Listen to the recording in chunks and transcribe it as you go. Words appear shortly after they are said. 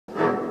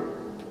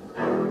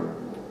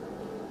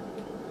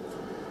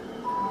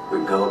We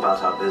go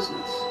about our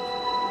business.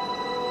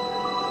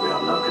 We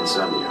have no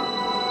concern to you.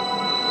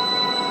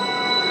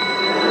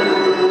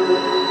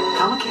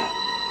 Come again.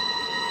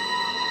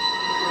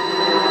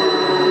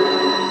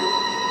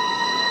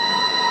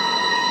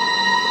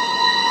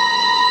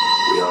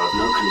 We are of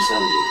no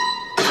concern to you.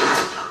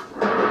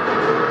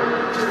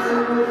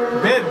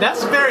 Man,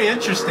 that's very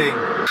interesting.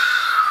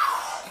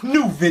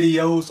 New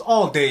videos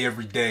all day,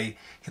 every day.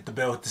 Hit the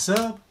bell with the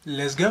sub.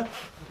 Let's go.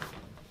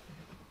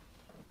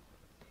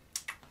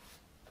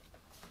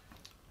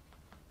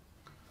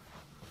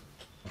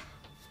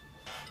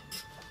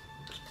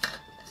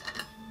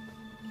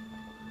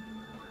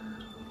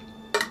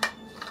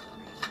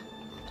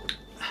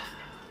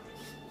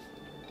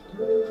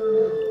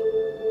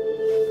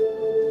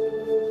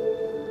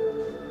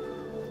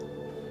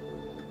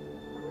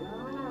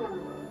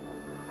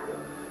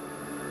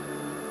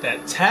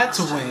 That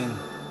Tatooine.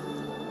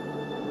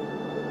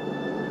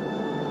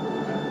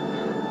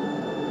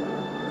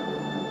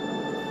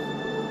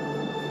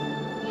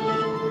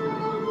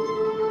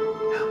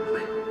 Help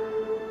me.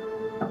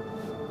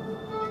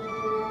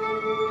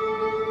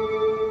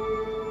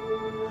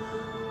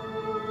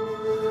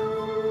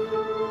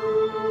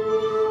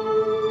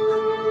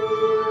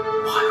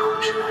 Why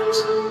won't you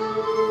answer?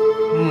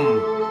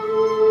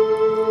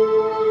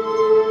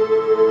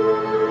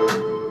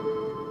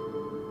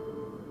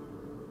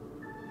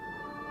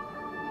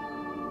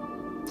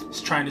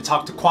 He's trying to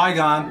talk to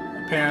Qui-Gon,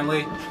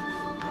 apparently.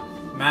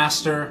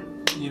 Master,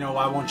 you know,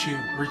 why won't you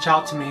reach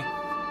out to me?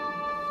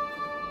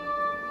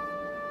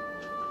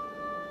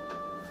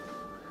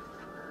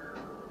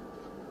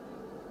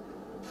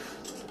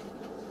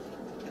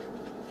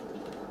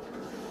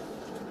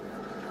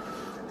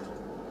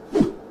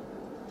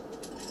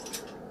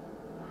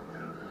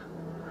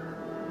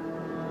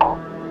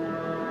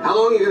 How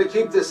long are you going to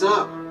keep this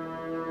up?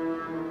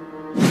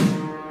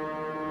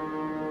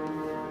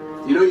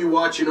 You know you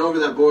watching over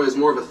that boy is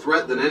more of a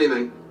threat than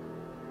anything.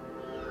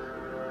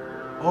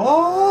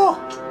 Oh,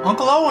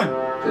 Uncle Owen.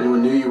 If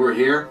anyone knew you were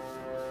here,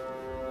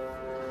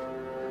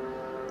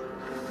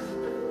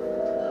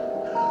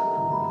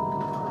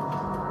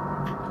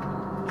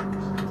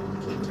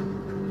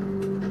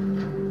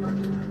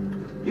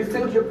 you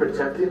think you're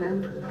protecting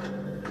him?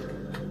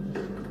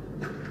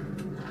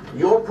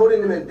 You're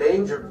putting him in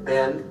danger,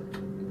 Ben.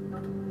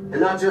 And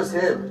not just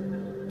him.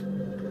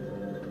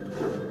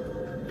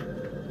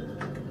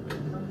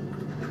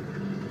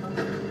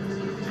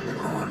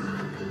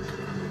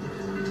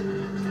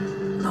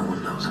 No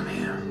one knows I'm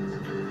here.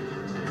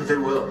 But they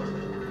will.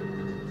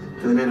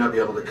 And they may not be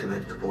able to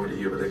connect the boy to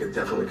you, but they can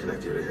definitely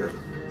connect you to him.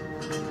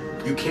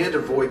 You can't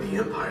avoid the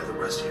Empire the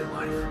rest of your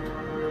life.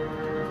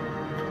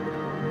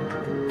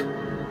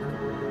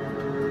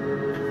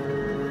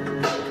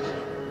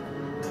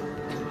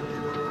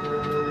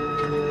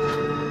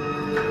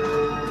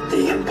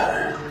 The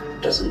Empire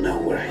doesn't know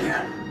we're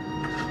here.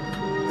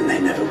 And they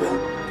never will.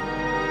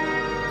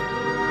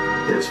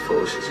 You're as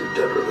foolish as your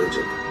dead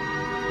religion.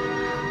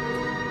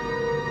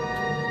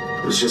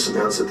 It was just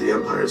announced that the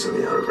Empire's in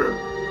the Outer Rim.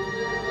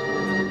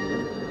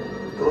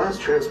 The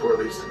last transport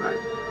leaves tonight.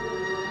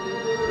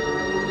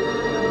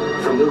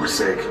 For Luke's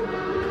sake,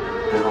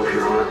 I hope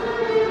you're on it.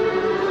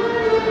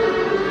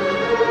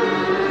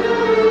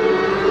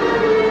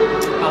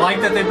 I like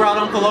that they brought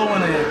Uncle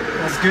Owen in.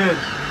 That's good.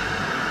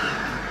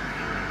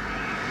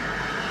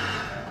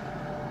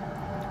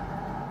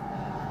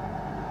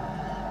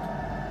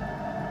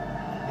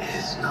 It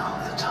is now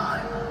the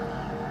time.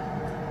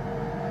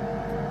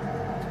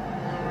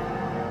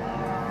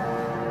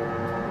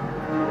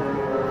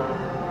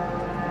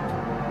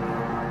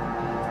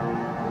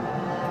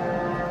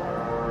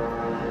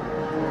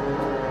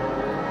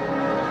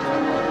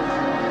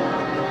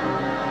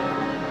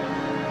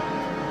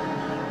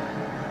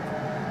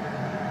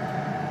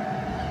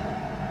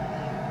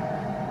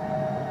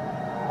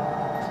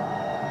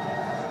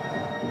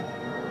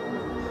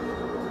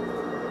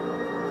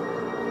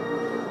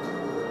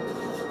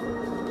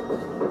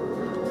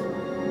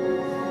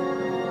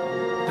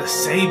 The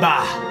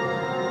saber.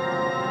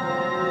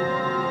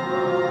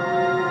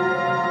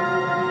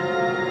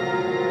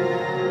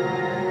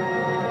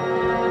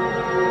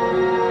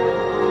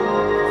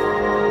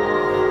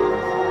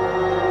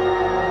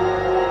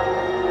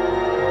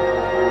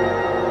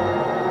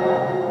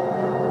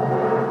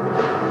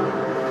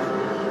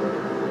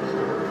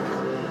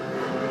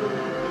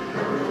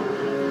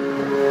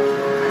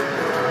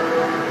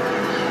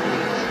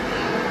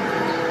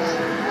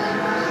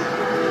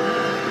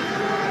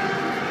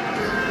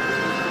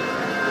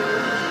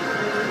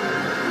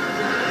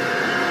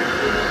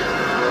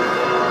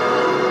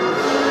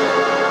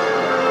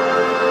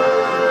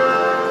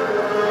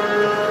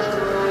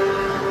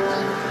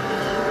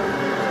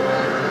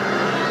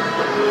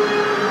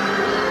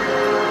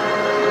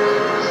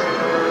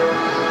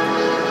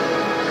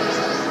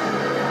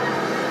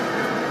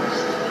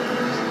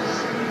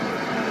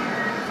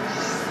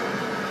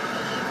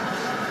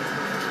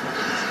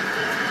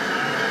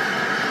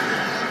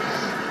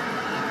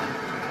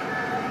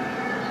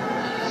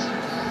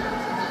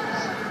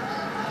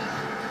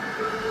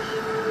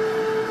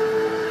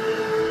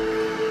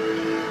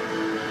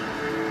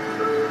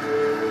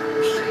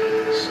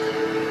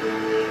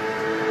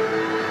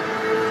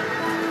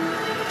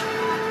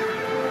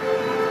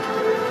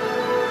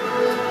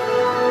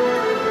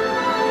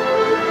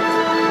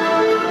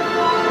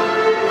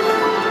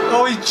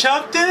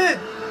 chucked it?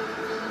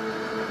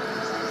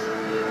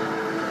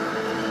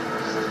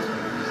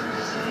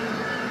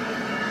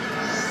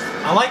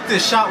 I like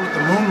this shot with the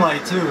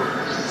moonlight too.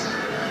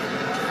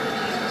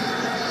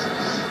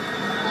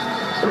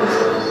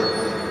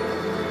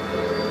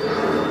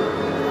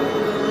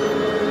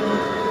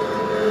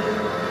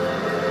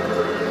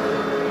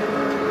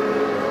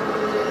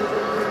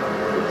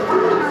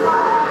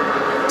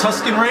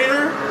 Tusken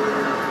Raider?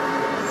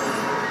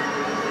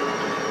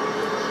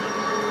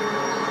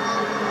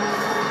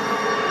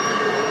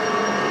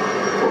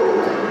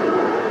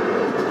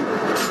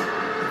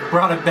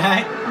 Brought it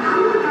back.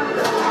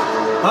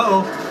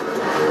 Uh-oh.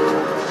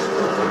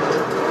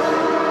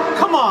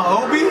 Come on,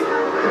 Obi.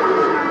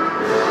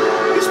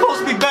 You're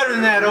supposed to be better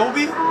than that,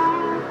 Obi.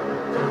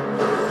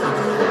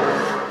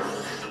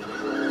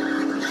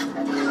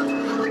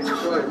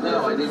 Sure,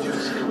 no, I need you to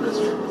scan this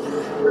one.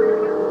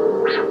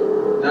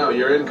 No,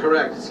 you're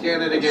incorrect.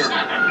 Scan it again.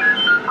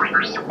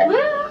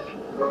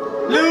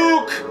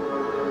 Luke!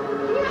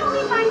 Can you help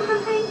me find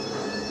something?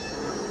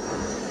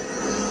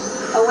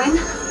 Owen?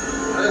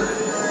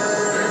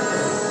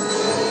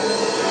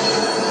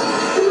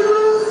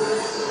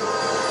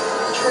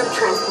 Troop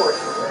transport.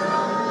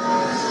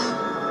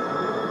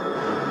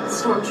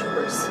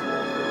 Stormtroopers.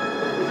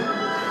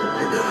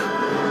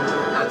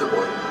 At the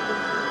boy.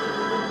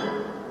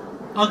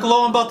 Uncle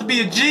Owen about to be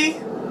a G?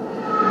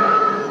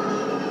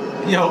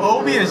 Yo,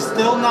 Obi is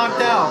still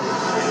knocked out.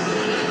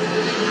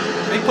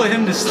 They put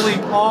him to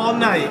sleep all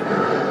night.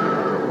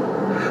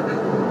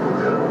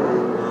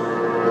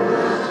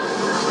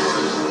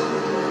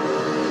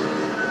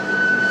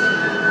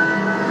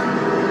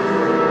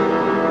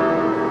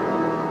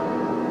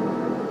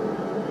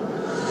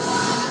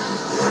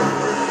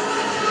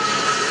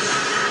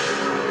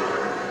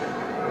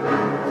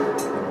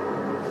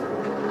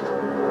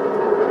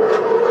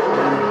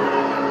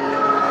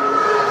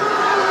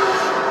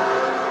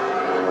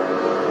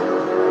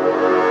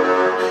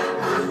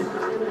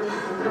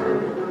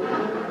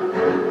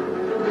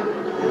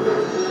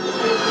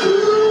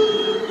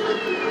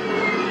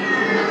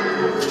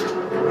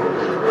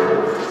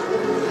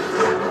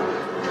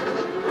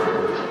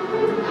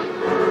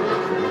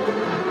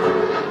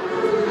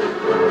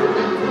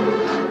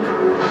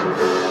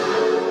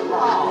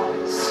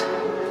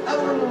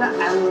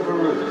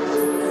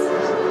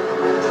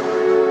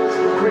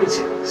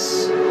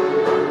 Greetings.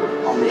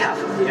 On behalf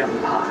of the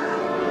Empire.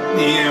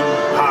 The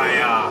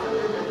Empire.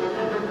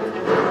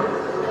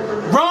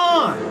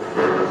 Run!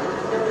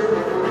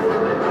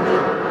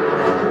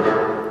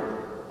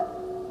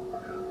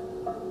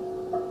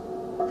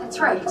 That's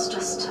right, it's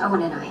just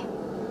Owen and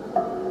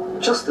I.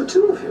 Just the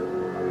two of you.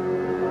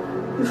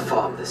 You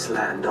farm this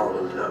land all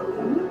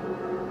alone?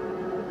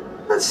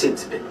 That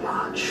seems a bit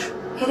much.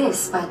 It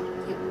is, but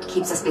it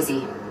keeps us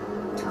busy.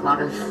 A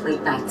lot of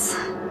late nights.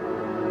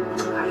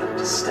 I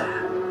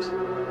understand.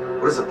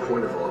 What is the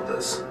point of all of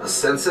this? A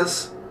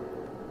census?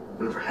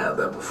 I never had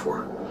that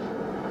before.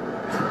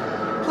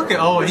 Look at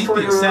Owen, It's he's for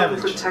being your own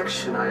savage.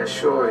 protection, I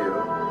assure you.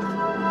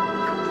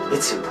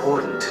 It's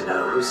important to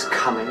know who's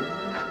coming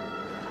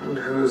and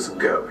who's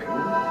going.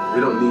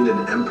 We don't need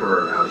an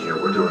emperor out here.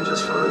 We're doing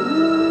just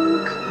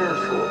fine.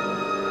 Careful.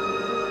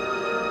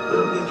 We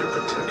don't need your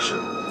protection.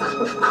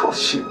 Of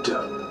course you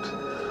don't.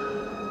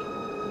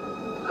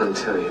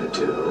 Until you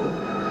do.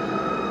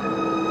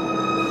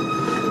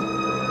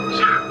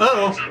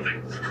 Uh-oh.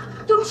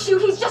 Don't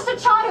shoot, he's just a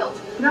child!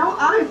 Now,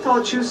 I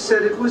thought you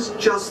said it was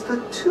just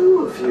the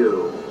two of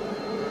you.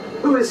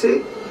 Who is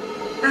he?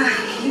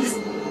 He's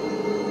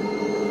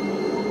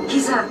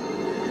a...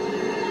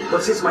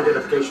 Let's see some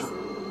identification.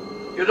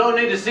 You don't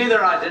need to see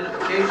their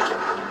identification.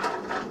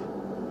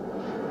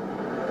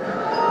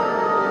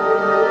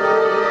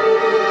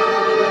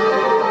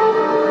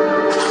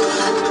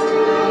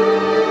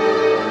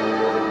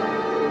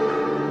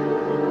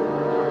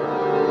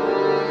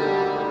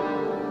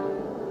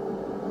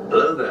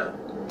 Hello there.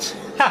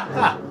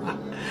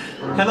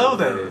 Hello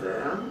there. Hello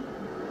there.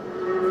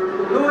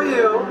 Who are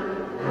you?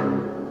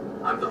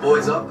 I'm the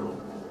boy's uncle.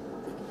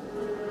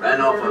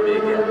 Ran off on me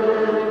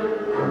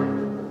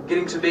again.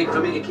 Getting too big for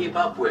me to keep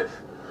up with.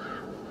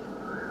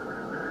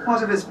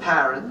 What of his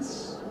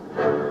parents?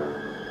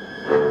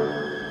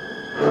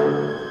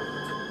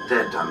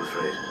 Dead, I'm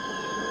afraid.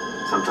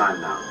 Some time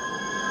now.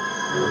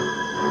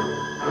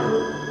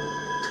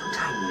 Don't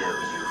I know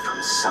you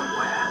from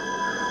somewhere?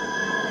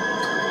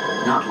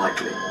 Not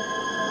likely.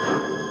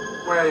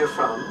 Where are you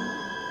from?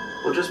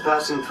 We're just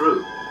passing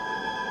through.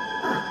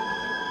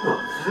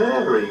 You're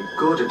very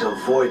good at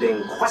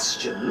avoiding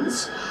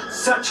questions.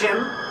 Search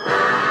him.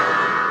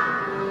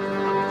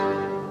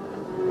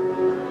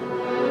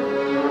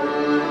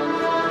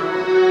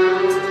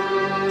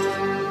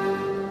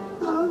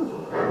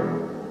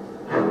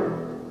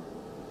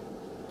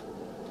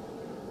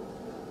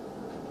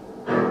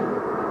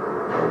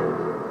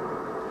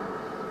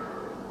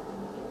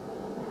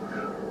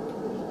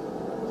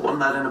 Won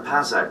that in a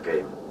pass-out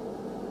game.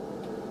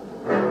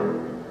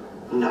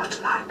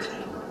 Not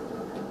likely.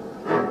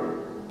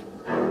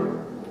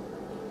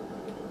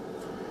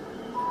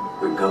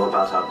 We've go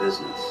about our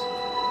business.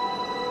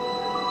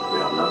 We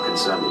are no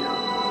concern to you.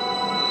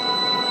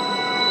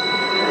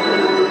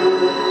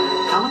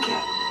 Come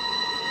again.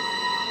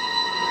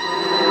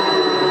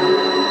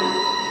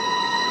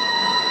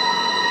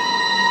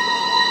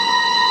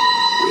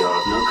 We are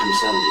of no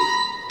concern to you.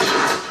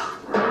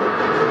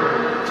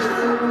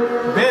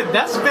 Man,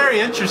 that's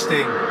very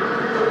interesting.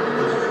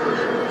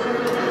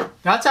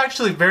 That's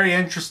actually very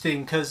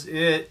interesting because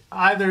it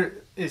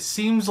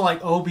seems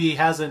like Obi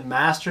hasn't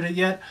mastered it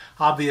yet.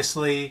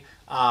 Obviously,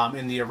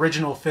 in the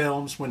original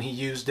films when he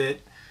used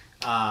it,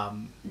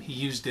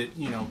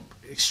 you know,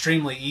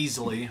 extremely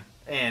easily,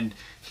 and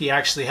he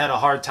actually had a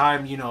hard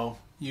time, you know,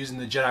 using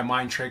the Jedi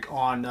mind trick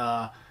on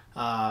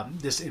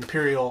this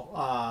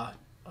Imperial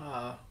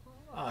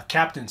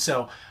captain.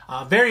 So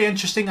very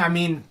interesting. I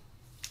mean,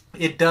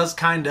 it does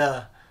kind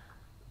of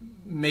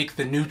make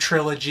the new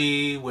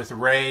trilogy with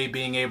Rey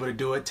being able to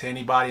do it to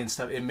anybody and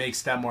stuff. It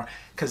makes that more,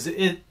 because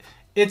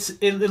it's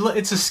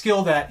a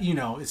skill that, you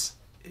know, it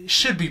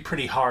should be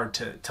pretty hard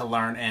to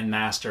learn and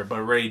master,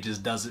 but Rey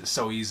just does it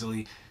so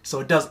easily.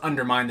 So it does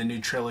undermine the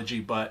new trilogy,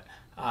 but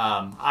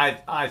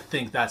I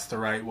think that's the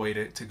right way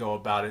to go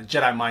about it.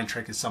 Jedi mind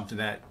trick is something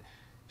that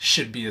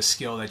should be a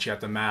skill that you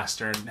have to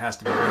master, and it has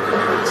to be really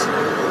good.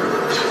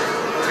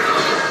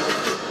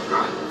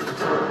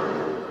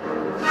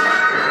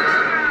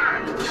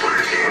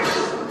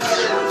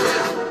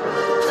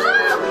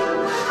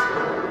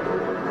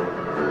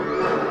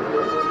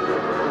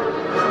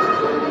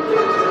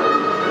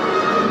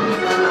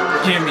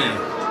 Gimme.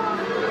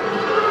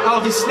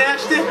 Oh, he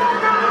snatched it?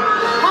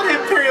 How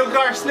did Imperial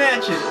Guard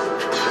snatch it?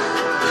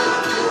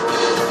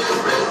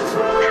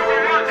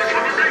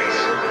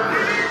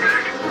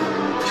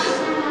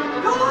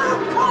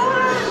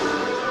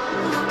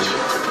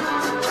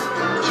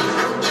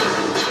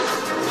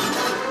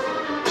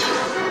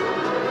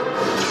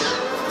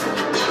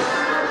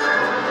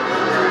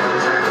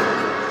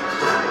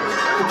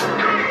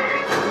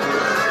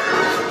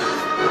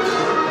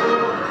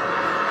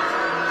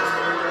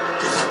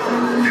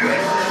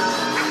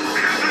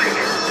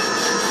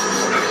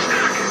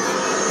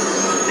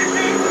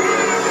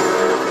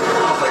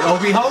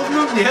 Obi holding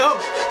him? Yep.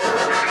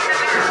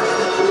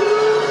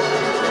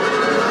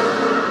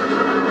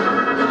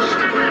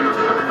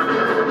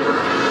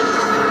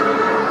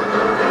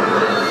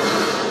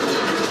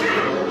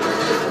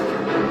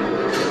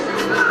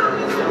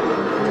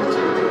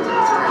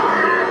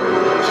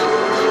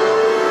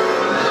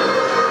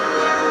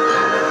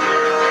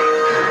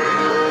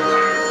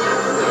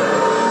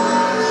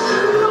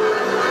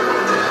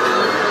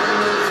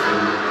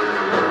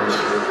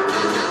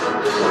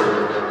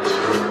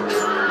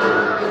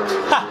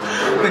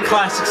 The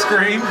classic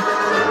scream.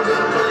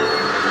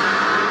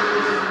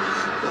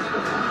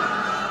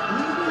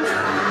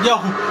 Yo,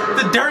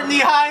 the dirt in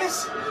the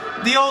eyes,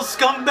 the old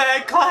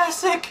scumbag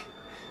classic.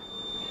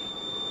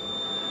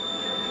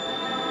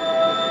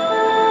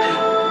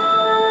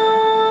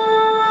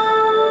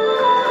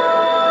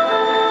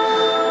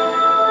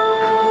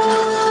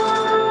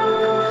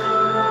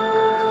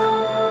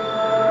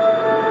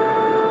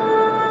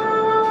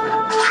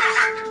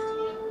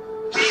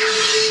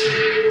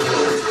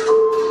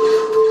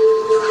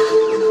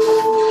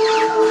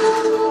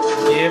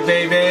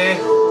 Baby.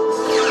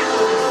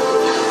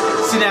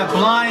 See that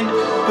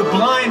the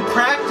blind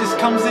practice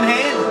comes in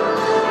handy.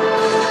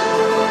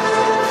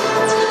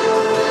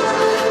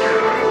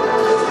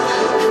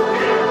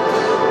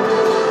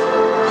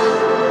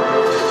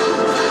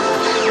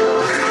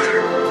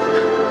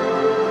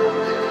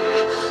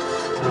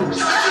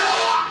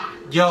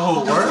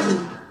 Yo,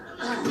 word.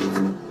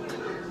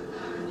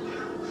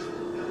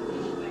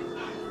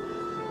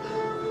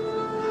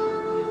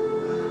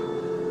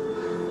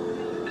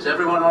 Is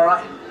everyone all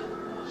right?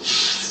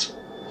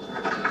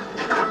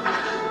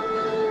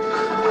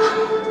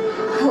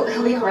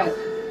 He'll be alright.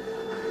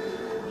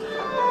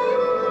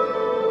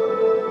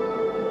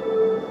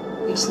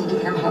 We just need to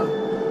get him home.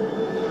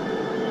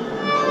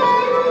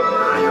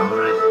 Are you all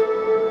right?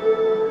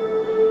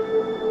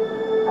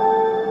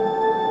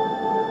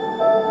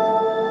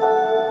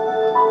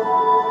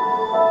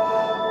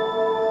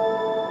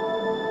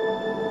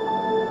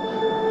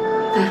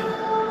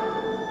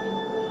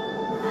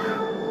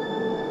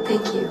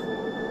 Thank you.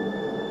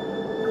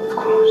 Of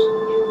course.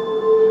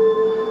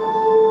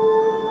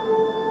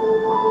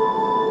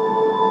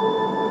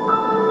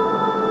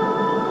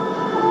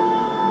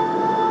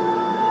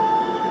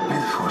 May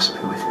the Force be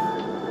with you.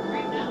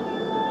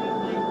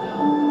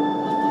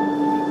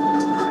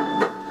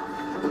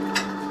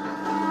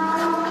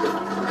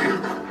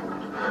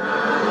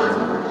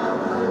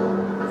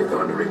 You're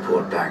going to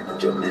report back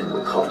that your men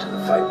were caught in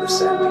a fight with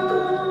Sand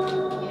People,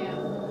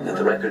 and that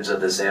the records of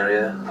this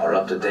area are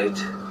up to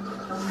date,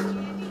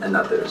 and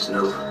that there is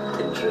no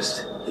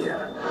interest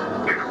here.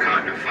 We were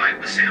caught in a fight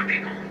with Sand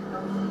People.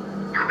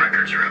 Our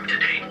records are up to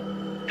date.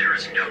 There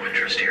is no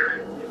interest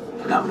here.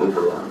 Now move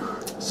along.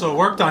 So it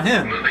worked on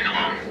him. Moving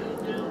along.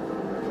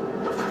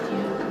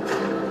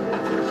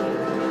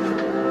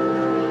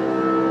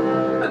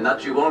 And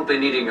that you won't be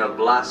needing your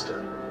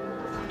blaster.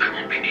 I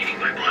won't be needing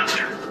my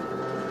blaster.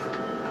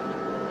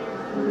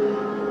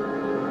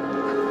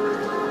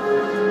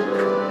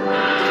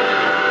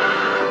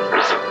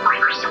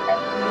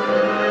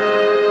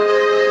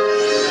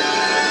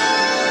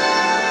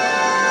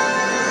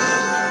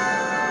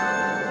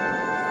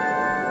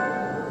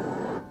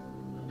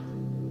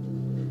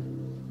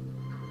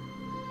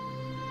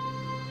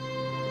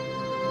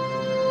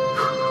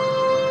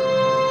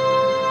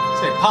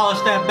 Say, polish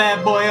that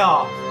bad boy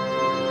off.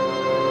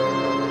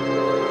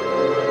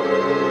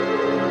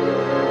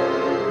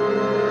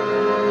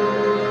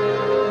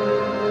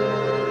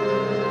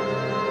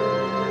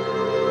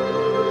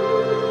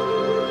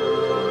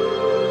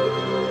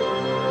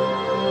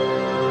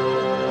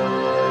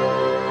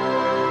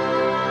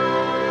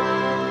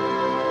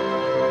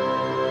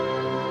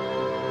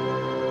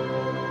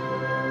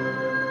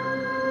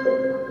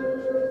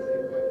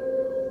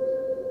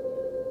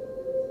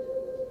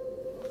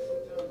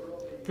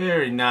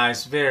 Very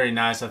nice, very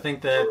nice. I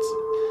think that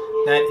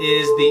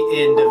is the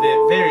end of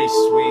it. Very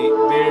sweet,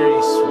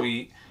 very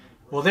sweet.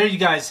 Well, there you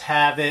guys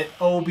have it.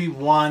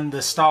 Obi-Wan,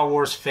 the Star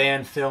Wars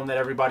fan film that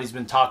everybody's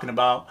been talking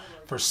about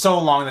for so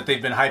long, that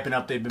they've been hyping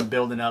up, they've been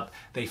building up.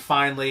 They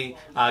finally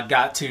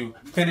got to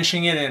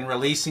finishing it and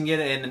releasing it,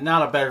 and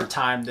not a better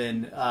time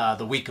than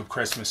the week of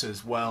Christmas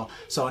as well.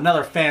 So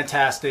another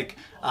fantastic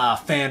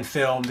fan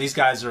film. These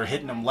guys are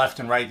hitting them left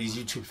and right, these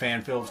YouTube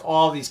fan films.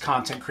 All these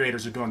content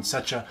creators are doing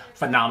such a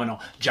phenomenal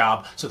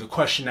job. So the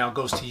question now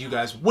goes to you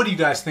guys. What do you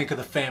guys think of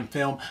the fan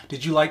film?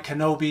 Did you like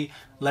Kenobi?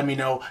 Let me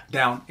know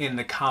down in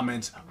the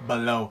comments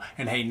below.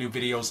 And hey, new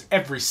videos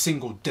every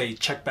single day.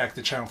 Check back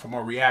the channel for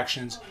more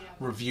reactions,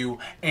 review,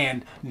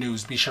 and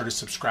news. Be sure to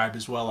subscribe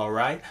as well,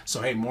 alright?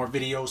 So hey, more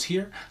videos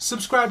here.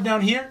 Subscribe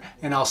down here,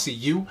 and I'll see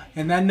you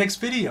in that next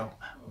video.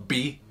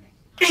 Be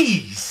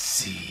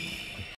easy.